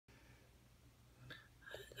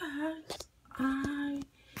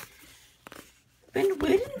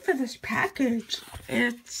at this package.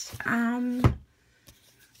 It's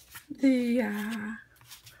the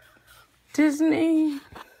Disney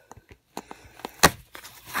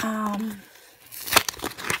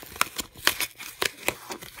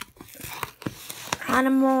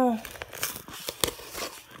animal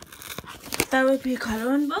therapy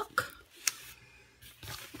coloring book.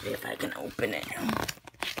 See if I can open it.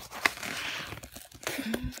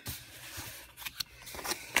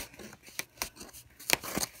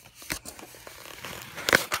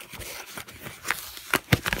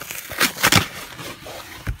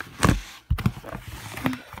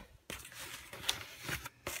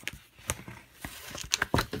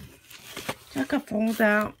 Check it folds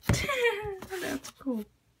out. That's cool.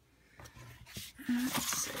 Let's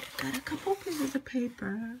see. Got a couple pieces of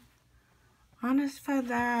paper. Honest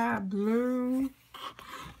Feather blue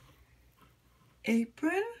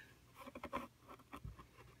apron.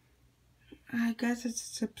 I guess it's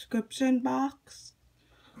a subscription box.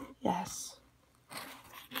 Yes.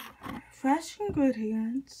 Fresh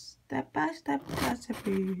ingredients, step-by-step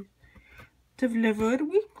recipes, delivered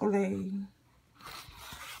weekly.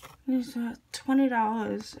 These are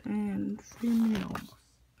 $20 and free meals.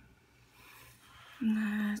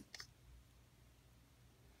 And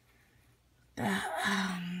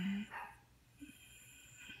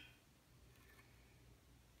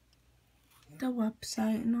the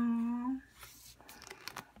website and all.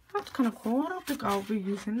 That's kind of cool. I don't think I'll be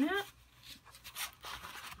using it,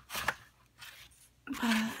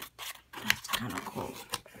 but that's kind of cool.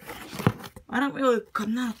 I'm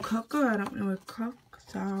not a cooker. I don't really cook,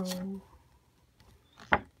 so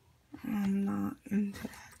I'm not into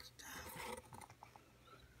that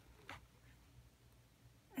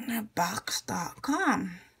stuff.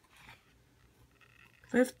 Box.com.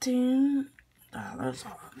 $15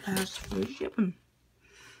 off. That's free shipping.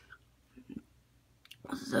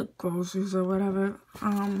 The groceries or whatever.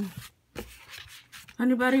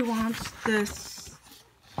 Anybody wants this,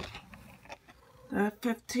 the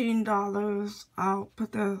 $15, I'll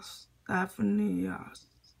put the stuff in the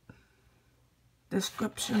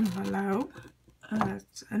description below.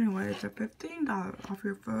 Anyway, it's a $15 off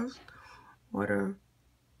your first order.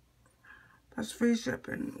 That's free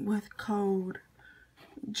shipping with code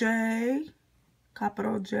J,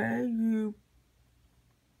 capital J U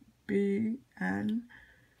B N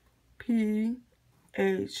P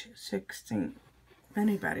H 16. If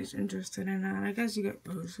anybody's interested in that, I guess you get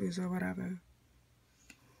groceries or whatever.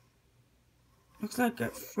 Looks like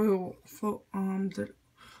it the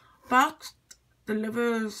box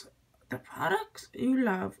delivers the products you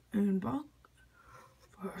love in bulk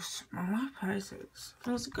for smaller prices.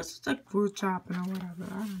 I guess it's like food shopping or whatever.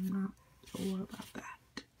 I'm not sure about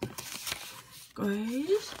that.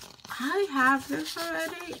 Guys, I have this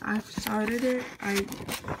already. I've started it.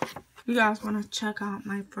 If you guys want to check out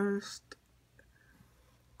my first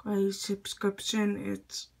Grace subscription,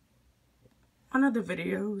 it's one of the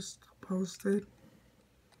videos posted.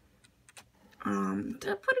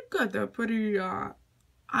 They're pretty good. They're pretty, I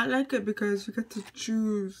like it because you get to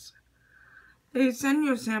choose. They send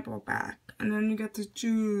you a sample pack, and then you get to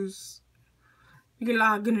choose. You can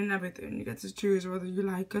log in and everything. You get to choose whether you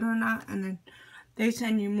like it or not, and then they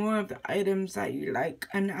send you more of the items that you like,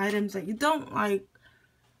 and the items that you don't like,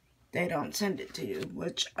 they don't send it to you,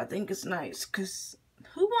 which I think is nice, because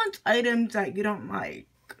who wants items that you don't like?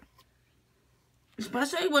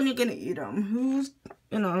 Especially when you're gonna eat them.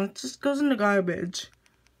 It just goes in the garbage.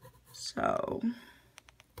 So,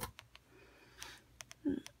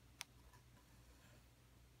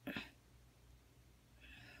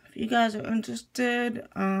 if you guys are interested,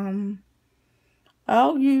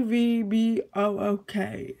 LUVBOOK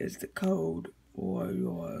is the code for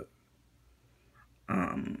your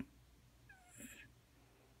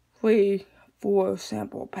free 4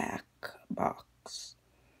 sample pack box.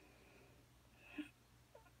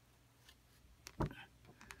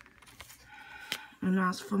 And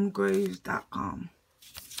that's from Graves.com.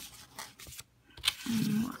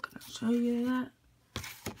 I'm not gonna show you that.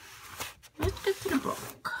 Let's get to the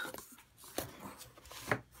book.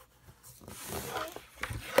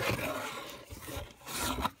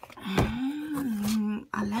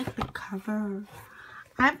 I like the cover.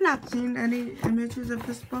 I have not seen any images of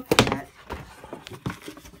this book yet.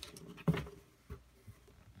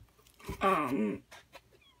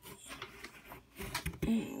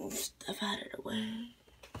 Move stuff out of the way.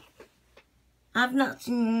 I've not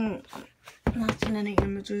seen any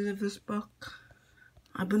images of this book.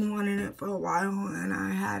 I've been wanting it for a while, and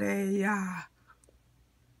I had a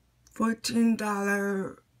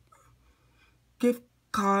 $14 gift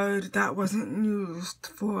card that wasn't used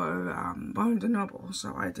for Barnes & Noble,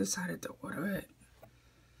 so I decided to order it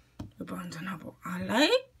at Barnes & Noble. I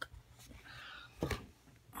like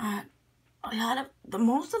a lot of,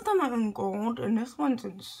 most of them are in gold, and this one's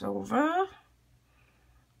in silver.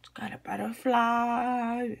 It's got a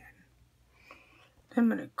butterfly,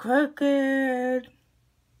 Limited Cricket,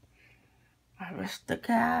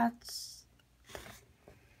 Aristocats,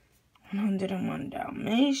 101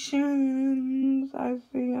 Dalmatians, I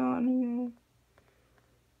see on here.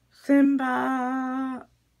 Simba,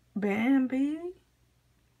 Bambi.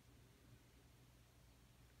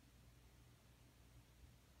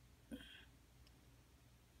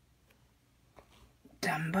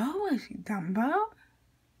 Dumbo, I see Dumbo.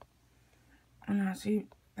 And I see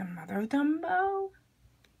the mother Dumbo.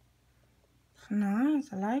 It's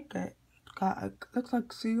nice, I like it. It's got, it looks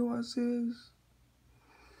like seahorses.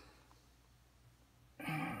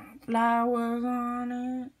 Flowers on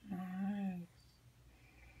it. Nice.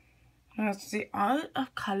 Let's see, Art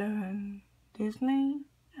of Coloring Disney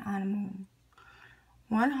Animals.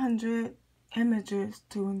 100 images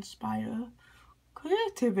to inspire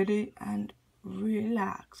creativity and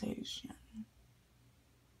relaxation.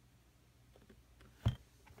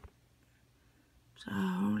 So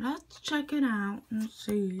let's check it out and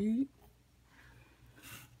see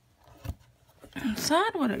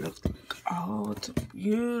inside what it looks like. Oh, it's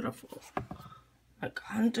beautiful. Like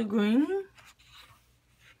hunter green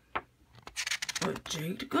or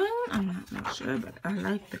jade green. I'm not sure, but I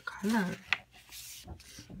like the color.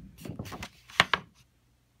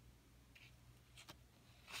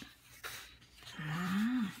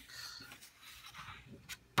 Nice.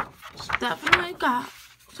 It's definitely got,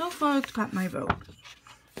 so far it's got my vote.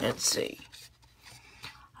 Let's see.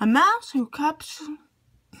 A mouse who captains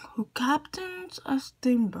a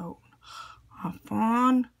steamboat. A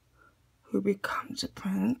fawn who becomes a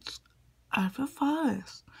prince of the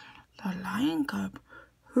forest. The lion cub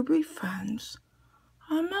who befriends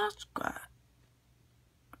a muskrat.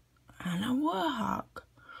 And a warhawk.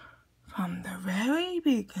 From the very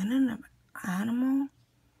beginning of animals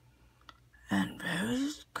and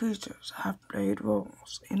various creatures have played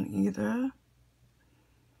roles in either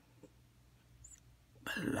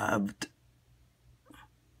beloved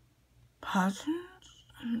passions,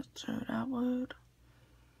 and insert that word,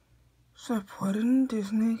 supporting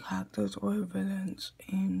Disney characters or villains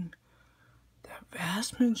in the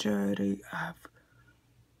vast majority of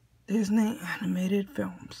Disney animated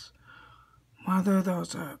films, whether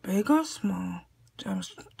those are big or small,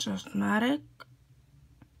 just dramatic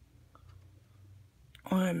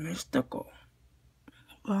or mystical.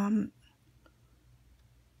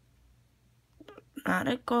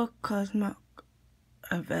 Dramatic or cosmic,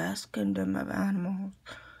 a vast kingdom of animals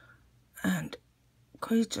and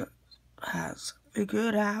creatures has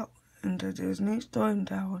figured out into Disney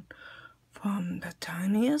storytelling, from the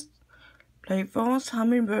tiniest, playful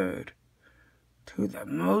hummingbird to the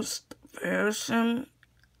most fearsome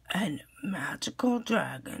and magical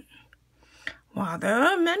dragon. While there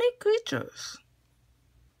are many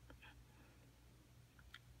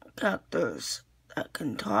characters that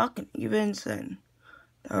can talk and even sing,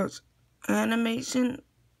 those animation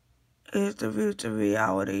is the future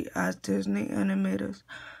reality, as Disney animators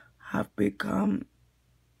have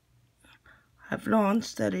launched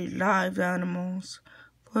steady live animals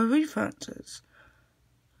for references.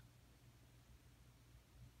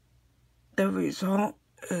 The result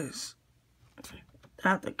is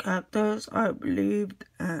that the characters are believed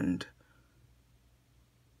and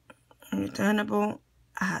understandable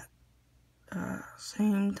at the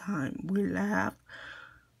same time. We laugh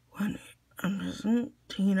when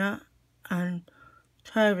Tina and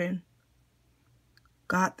Trevin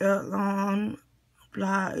got their long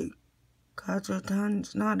black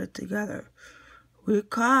cartons knotted together. We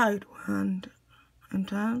cried when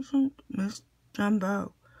Intelligent Miss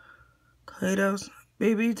Dumbo cradles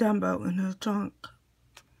baby Dumbo in his trunk.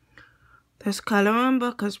 This coloring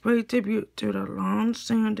book is paid tribute to the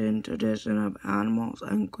long-standing tradition of animals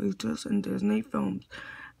and creatures in Disney films,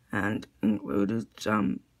 and included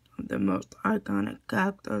some of the most iconic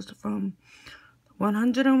characters from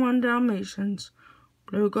 101 Dalmatians,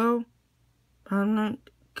 Bluego, Permanent,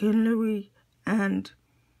 King Louie, and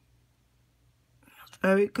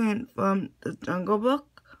Fairy Queen from The Jungle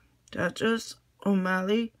Book, Duchess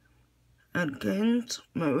O'Malley, and Kings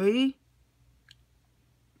Marie,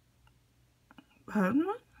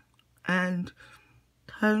 Permanent, and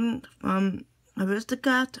Cousin from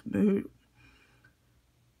Aristocat,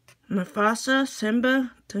 Mufasa,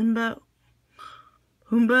 Simba, Timber,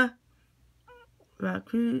 Pumbaa,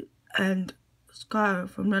 Rocky, and Scar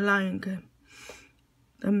from The Lion King.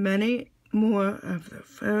 the many more of our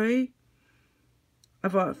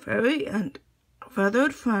furry and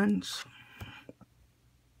feathered friends.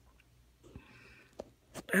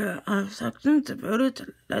 There are sections devoted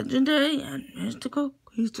to legendary and mystical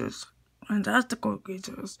creatures, fantastical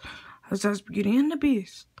creatures, such as Beauty and the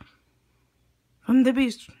Beast. From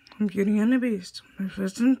Beauty and the Beast,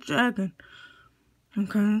 Magnificent Dragon, and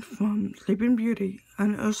comes from Sleeping Beauty,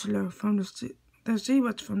 and Ursula from the Sea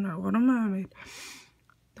Witch from the Little Mermaid.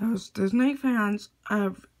 Those Disney fans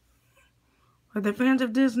were the fans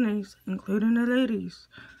of Disney's, including the ladies.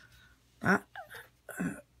 That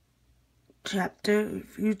chapter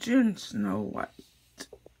featuring Snow White.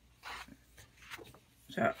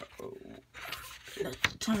 So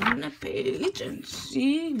let's turn the page and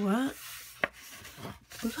see what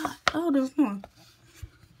we got. Oh, there's more.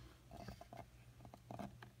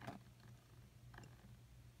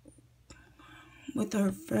 With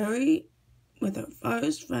her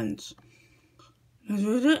forest friends,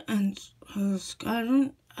 Mazurda and her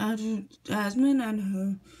squadron, Jasmine and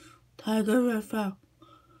her tiger Raphael,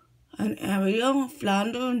 and Ariel,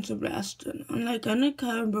 Flounder, and Sebastian. Unlike any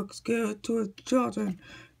coloring books geared towards children,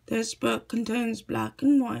 this book contains black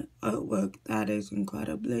and white artwork that is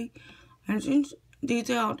incredibly ancient,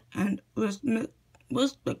 detailed, and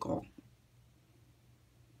mystical.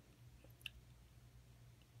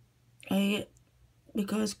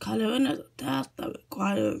 Because coloring is a task that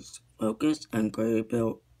requires focus and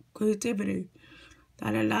creativity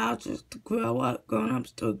that allows us to grow up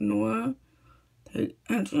grown-ups to ignore the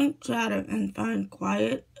ancient chatter and find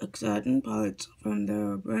quiet, exciting parts from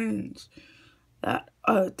their brains that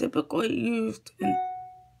are typically used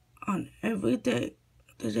on everyday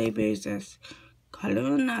basis.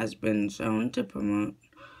 Coloring has been shown to promote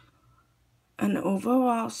an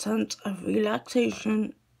overall sense of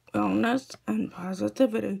relaxation, wellness, and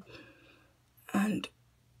positivity, and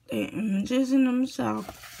the images in themselves,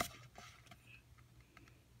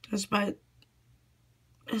 despite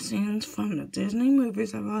the scenes from the Disney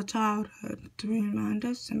movies of our childhood, to remind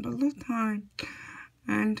us simpler times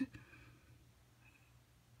and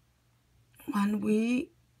when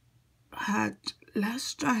we had less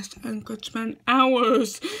stress and could spend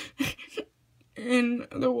hours in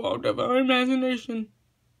the world of our imagination.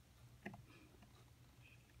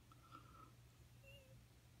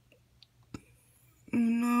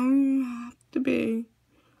 You have to be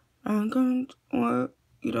Van Gogh, or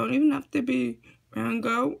you don't even have to be Van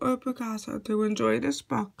Gogh or Picasso to enjoy this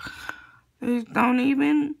book. They don't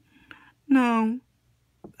even know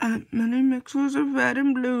that many mixtures of red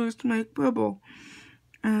and blues make purple,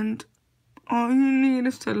 and all you need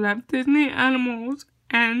is to love Disney animals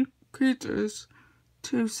and creatures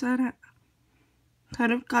to set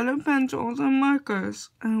of colored pencils and markers,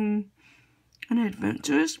 an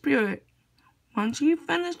adventurous spirit. Once you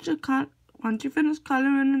finish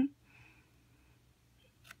coloring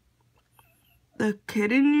the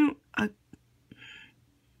kid in you,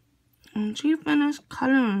 once you finish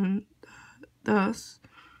coloring the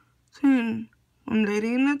scene from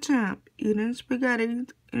Lady and the Tramp eating spaghetti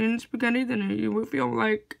dinner, you will feel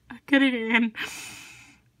like a kid again,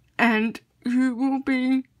 and you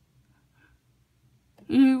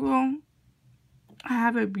will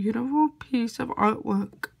have a beautiful piece of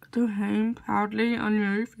artwork to hang proudly on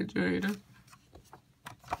your refrigerator.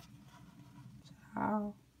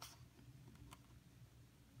 So,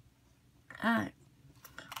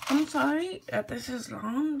 I'm sorry that this is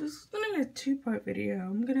long. This is gonna be a 2-part video.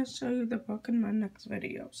 I'm gonna show you the book in my next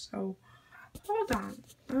video. So, hold on.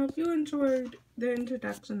 I hope you enjoyed the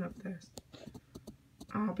introduction of this.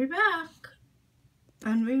 I'll be back.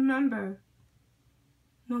 And remember,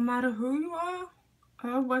 no matter who you are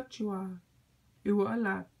or what you are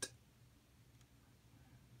loved.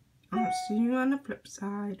 I'll see you on the flip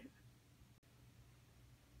side.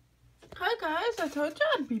 Hi guys, I told you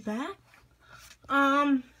I'd be back.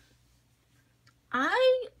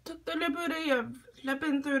 I took the liberty of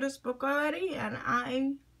flipping through this book already, and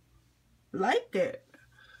I like it.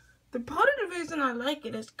 The part of the reason I like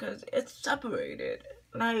it is because it's separated.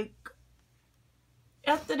 Like,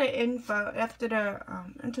 after the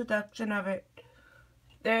introduction of it,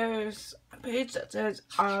 there's a page that says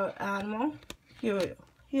Our Animal Heroes.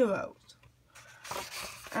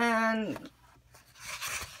 And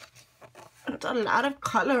it's a lot of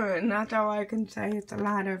color, and that's all I can say. It's a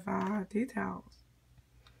lot of details.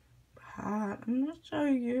 But I'm gonna show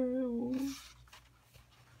you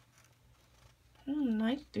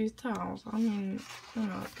nice details. I mean,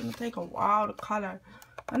 it's gonna take a while to color.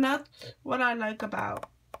 And that's what I like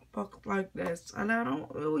about books like this. And I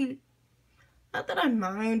don't really, not that I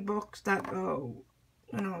mind books that go,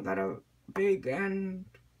 that are big and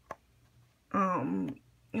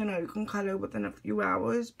you know, you can color within a few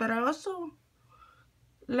hours. But I also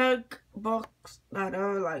like books that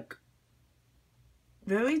are like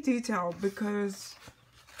very detailed because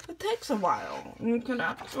it takes a while. You can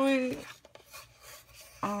actually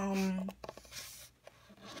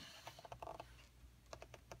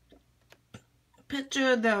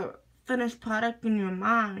picture the finished product in your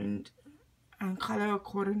mind and color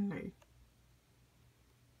accordingly.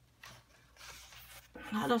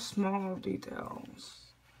 A lot of small details.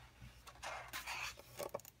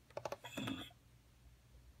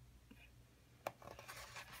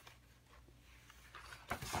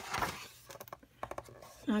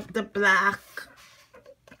 Like the black,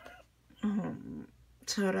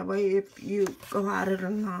 so that way if you go out of the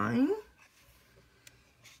line,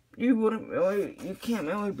 you can't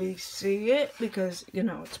really see it because, you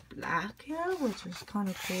know, it's black here, which is kind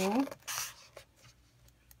of cool.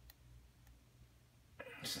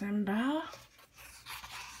 Simba.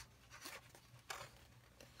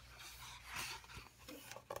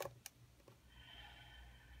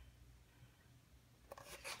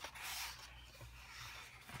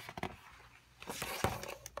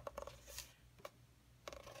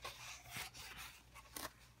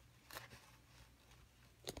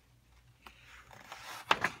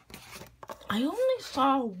 I only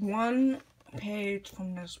saw one page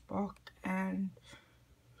from this book and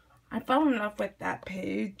I fell in love with that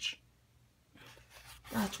page.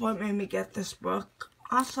 That's what made me get this book.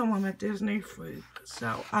 Also, I'm a Disney freak,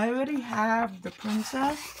 so I already have the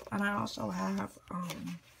princess and I also have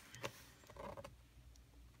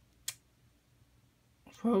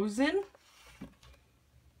Frozen.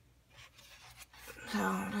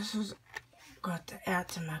 So this is good to add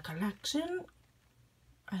to my collection.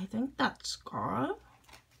 I think that's Scar.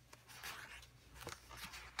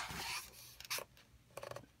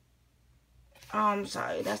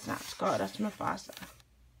 Sorry, that's not Scar, that's Mufasa.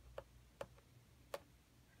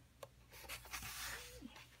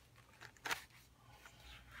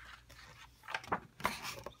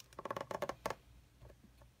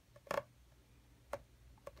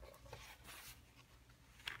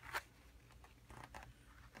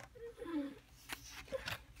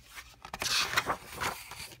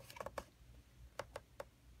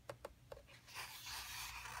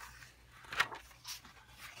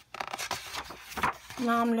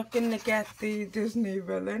 Now I'm looking to get the Disney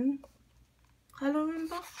villain coloring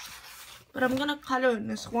book. But I'm gonna color in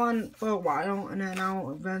this one for a while and then I'll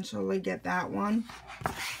eventually get that one.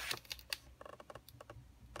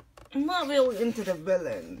 I'm not really into the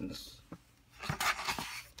villains.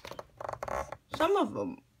 Some of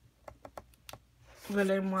them,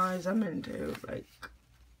 villain-wise, I'm into, like,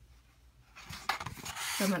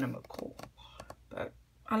 some of them are cool. But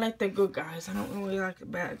I like the good guys, I don't really like the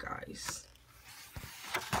bad guys.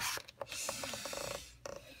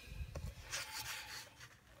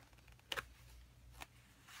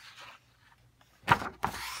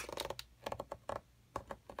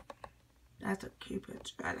 That's a cute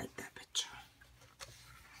picture. I like that picture.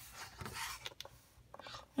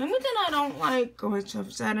 The only thing I don't like, which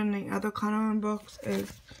I've said in the other coloring books,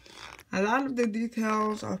 is a lot of the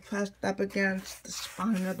details are pressed up against the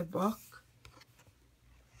spine of the book.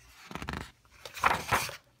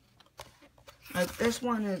 Like this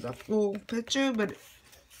one is a full picture, but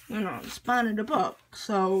you know, the spine of the book,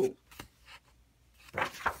 so I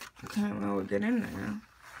can't really get in there.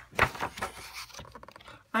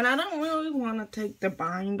 And I don't really want to take the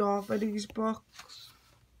bind off of these books.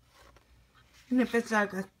 And if it's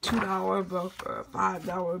like a $2 book or a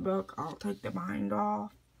 $5 book, I'll take the bind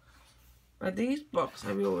off. But these books,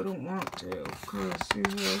 I really don't want to, because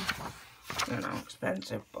these are, you know,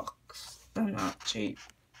 expensive books. They're not cheap.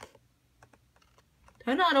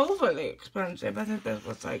 They're not overly expensive. I think this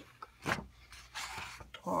was like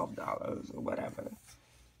 $12 or whatever.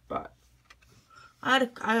 But I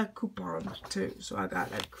had coupons too, so I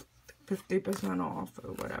got like 50% off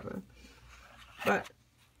or whatever. But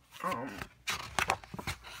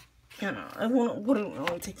you know, I wouldn't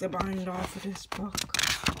really take the bind off of this book.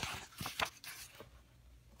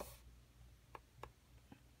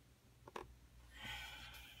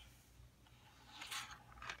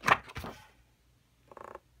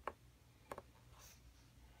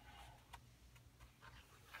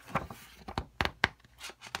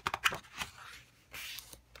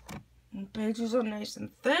 The pages are nice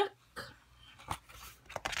and thick,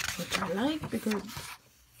 which I like because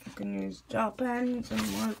you can use gel pens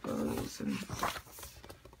and markers and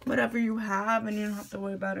whatever you have, and you don't have to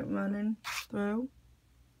worry about it running through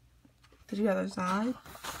to the other side,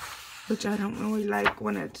 which I don't really like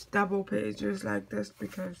when it's double pages like this,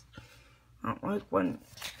 because I don't like when,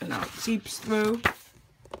 you know, it seeps through.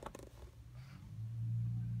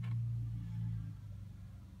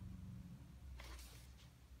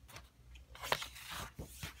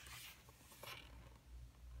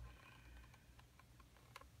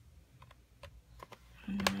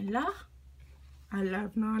 I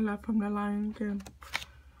love Nala from The Lion King.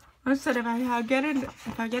 I said if I get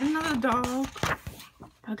another dog,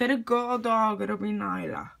 I get a girl dog, it'll be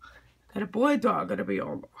Nyla. Get a boy dog, it'll be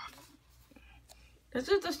Olaf. This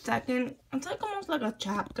is the second. It's like almost like a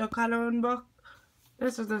chapter coloring book.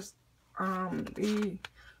 This is the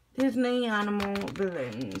Disney animal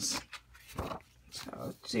villains. So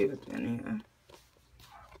let's see what's in here.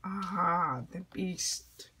 Aha, the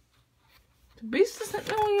Beast. The Beast isn't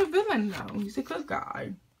really a villain though. He's a good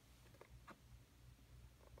guy.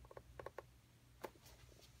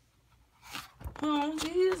 Well, he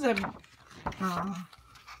is a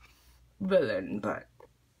villain, but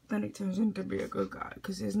then he turns into be a good guy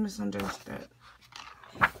because he's misunderstood.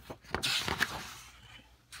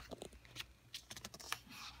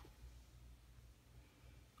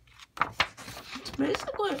 It's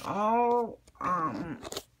basically all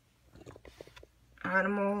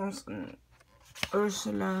animals and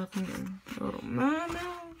Ursula from the Little Mermaid.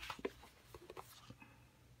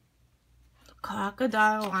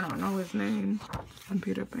 Crocodile, I don't know his name. And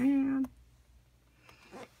Peter Pan.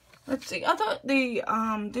 Let's see, I thought the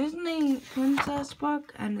Disney Princess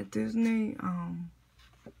book and the Disney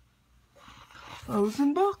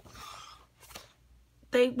Frozen book,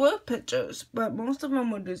 they were pictures, but most of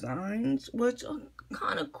them were designs, which are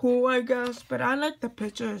kind of cool, I guess, but I like the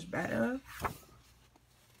pictures better.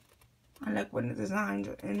 I like when the designs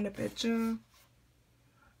are in the picture.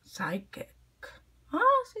 Psychic.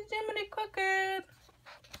 Oh, see Jiminy Cricket.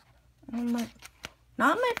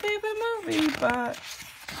 Not my favorite movie, but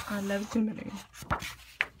I love Jiminy.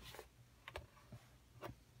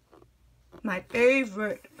 My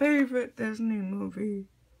favorite Disney movie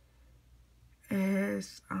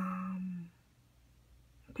is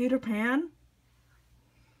Peter Pan.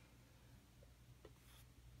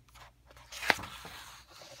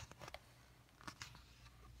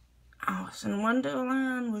 Alice in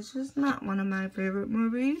Wonderland, which is not one of my favorite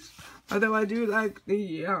movies. Although I do like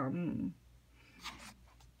the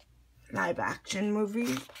live action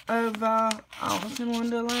movie of Alice in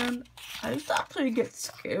Wonderland. I used to actually get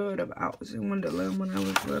scared of Alice in Wonderland when I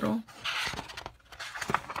was little.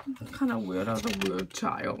 It's kind of weird. I was a weird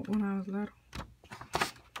child when I was little.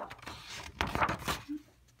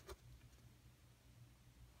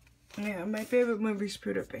 Yeah, my favorite movie is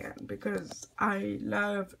Peter Pan because I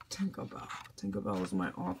love Tinkerbell. Tinkerbell is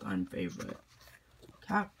my all-time favorite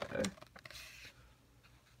character.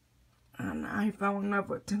 And I fell in love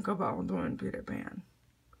with Tinkerbell during Peter Pan.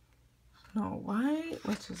 Snow White,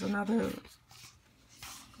 which is another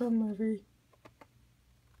good movie.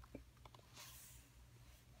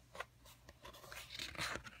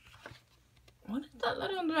 What is that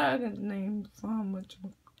little dragon's name from? Which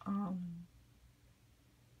I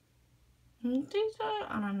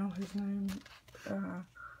don't know his name.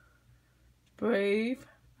 Brave.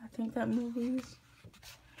 I think that movie's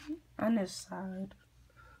on this side.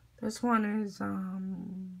 This one is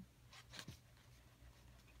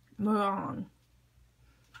Mulan.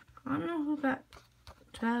 I don't know who that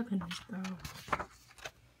dragon is though.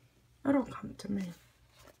 It'll come to me.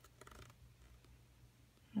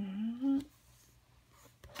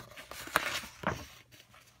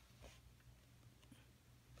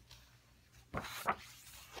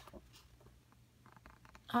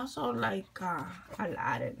 I also like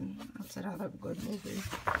Aladdin. That's another good movie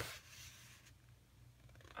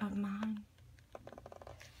of mine.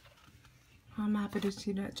 I'm happy to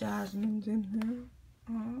see that Jasmine's in here.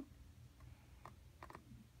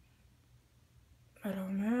 Little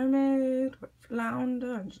Mermaid with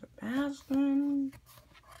Flounder and Sebastian.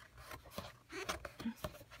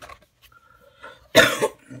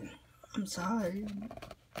 I'm sorry.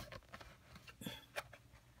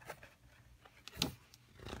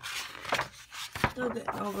 Still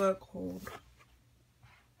getting over a cold.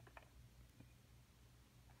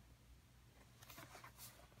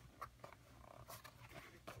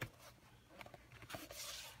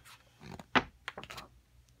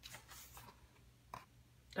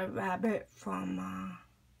 The rabbit from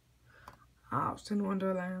Alice in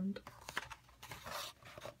Wonderland.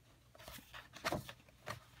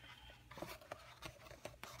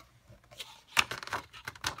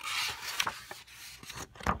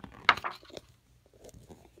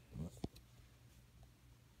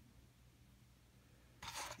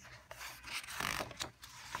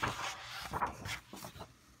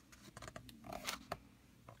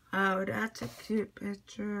 Oh, that's a cute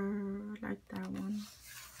picture. I like that one.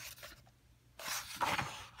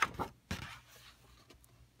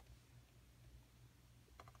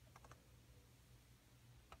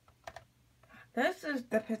 This is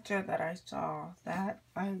the picture that I saw that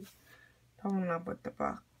I fell in love with the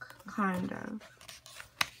book, kind of.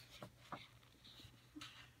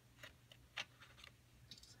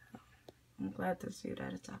 So, I'm glad to see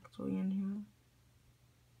that it's actually in here.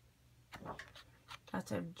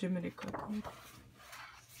 That's a Jiminy Cricket.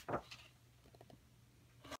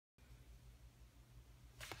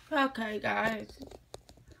 Okay, guys.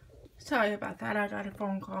 Sorry about that. I got a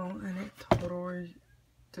phone call and it totally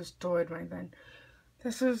destroyed my thing.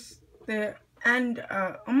 This is the end,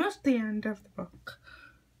 almost the end of the book.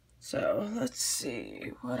 So let's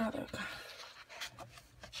see what other.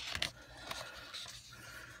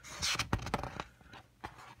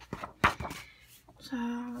 So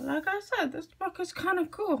like I said, this book is kind of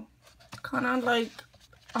cool. Kind of like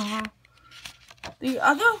the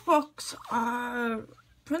other books are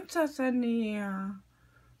Princess and the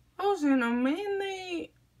Ocean are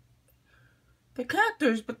mainly the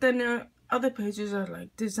characters, but then there are other pages are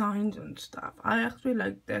like designs and stuff. I actually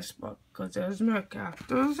like this book because there's more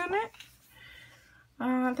characters in it.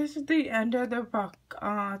 This is the end of the book.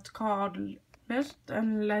 It's called Myth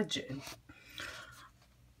and Legend.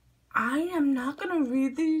 I am not gonna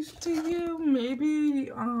read these to you. Maybe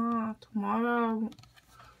tomorrow.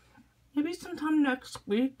 Maybe sometime next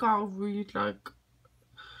week I'll read like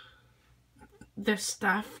this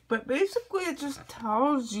stuff. But basically it just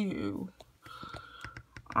tells you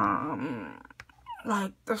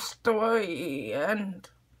like the story and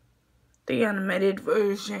the animated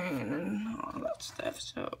version and all that stuff.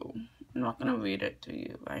 So I'm not gonna read it to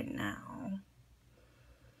you right now.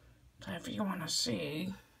 So if you wanna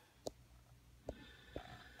see.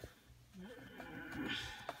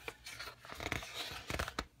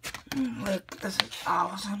 Like, this is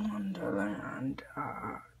Alice in Wonderland.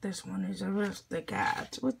 This one is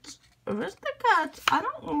Aristocats. Which, Aristocats? I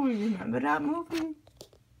don't really remember that movie.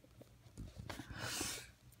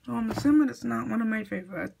 So I'm assuming it's not one of my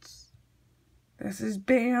favorites. This is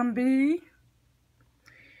Bambi.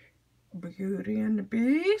 Beauty and the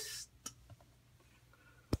Beast.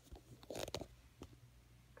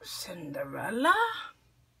 Cinderella.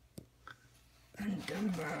 And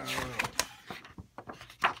Dumbo.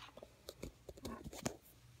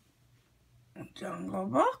 Jungle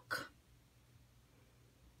Book,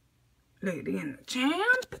 Lady and the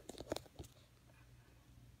Champ,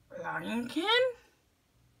 Lion King,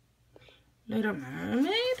 Little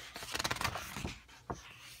Mermaid.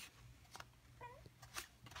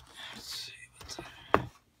 Let's see what's on.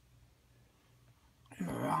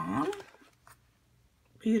 Mulan,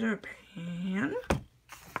 Peter Pan,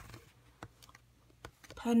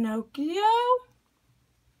 Pinocchio,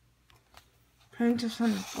 Princess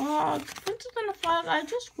and the Frog. Princess and the Frog, I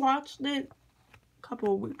just watched it a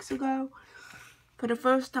couple of weeks ago for the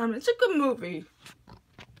first time. It's a good movie.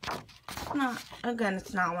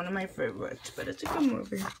 It's not one of my favorites, but it's a good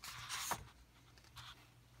movie.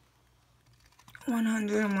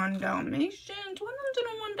 101 Dalmatians.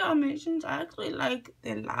 101 Dalmatians, I actually like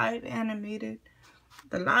the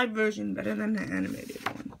live version better than the animated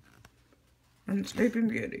one. And Sleeping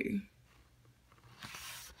Beauty.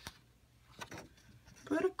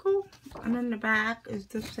 Pretty cool. And then the back is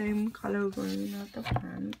the same color green as the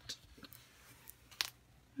front.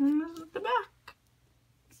 And this is the back.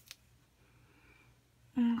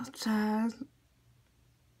 And it says,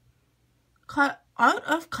 Art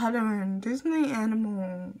of Coloring Disney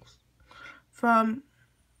Animals. From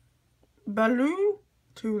Baloo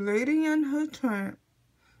to Lady and Her Tramp.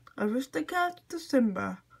 Aristocats to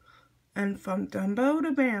Simba. And from Dumbo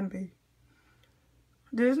to Bambi.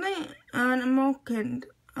 Disney animal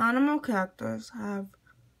characters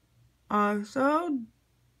are so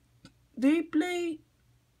deeply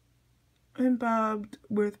imbibed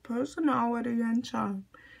with personality and charm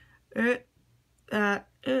that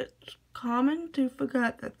it's common to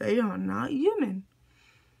forget that they are not human.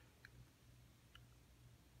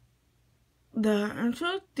 The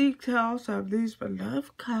intricate details of these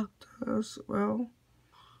beloved characters will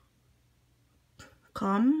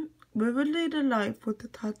come vividly to life with the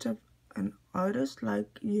touch of an artist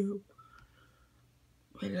like you.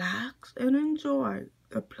 Relax and enjoy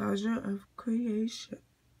the pleasure of creation.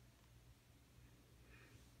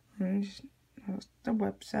 And the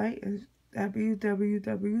website is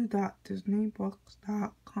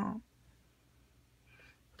www.disneybooks.com.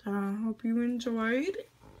 So I hope you enjoyed.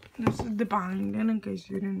 This is the binding in case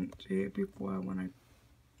you didn't see it before when I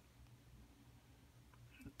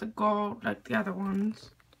the gold like the other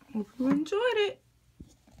ones. Hope you enjoyed it.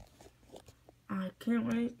 I can't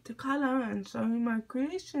wait to color and show you my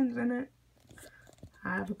creations in it.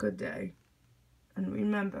 Have a good day. And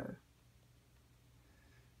remember,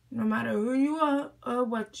 no matter who you are or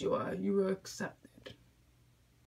what you are accepted.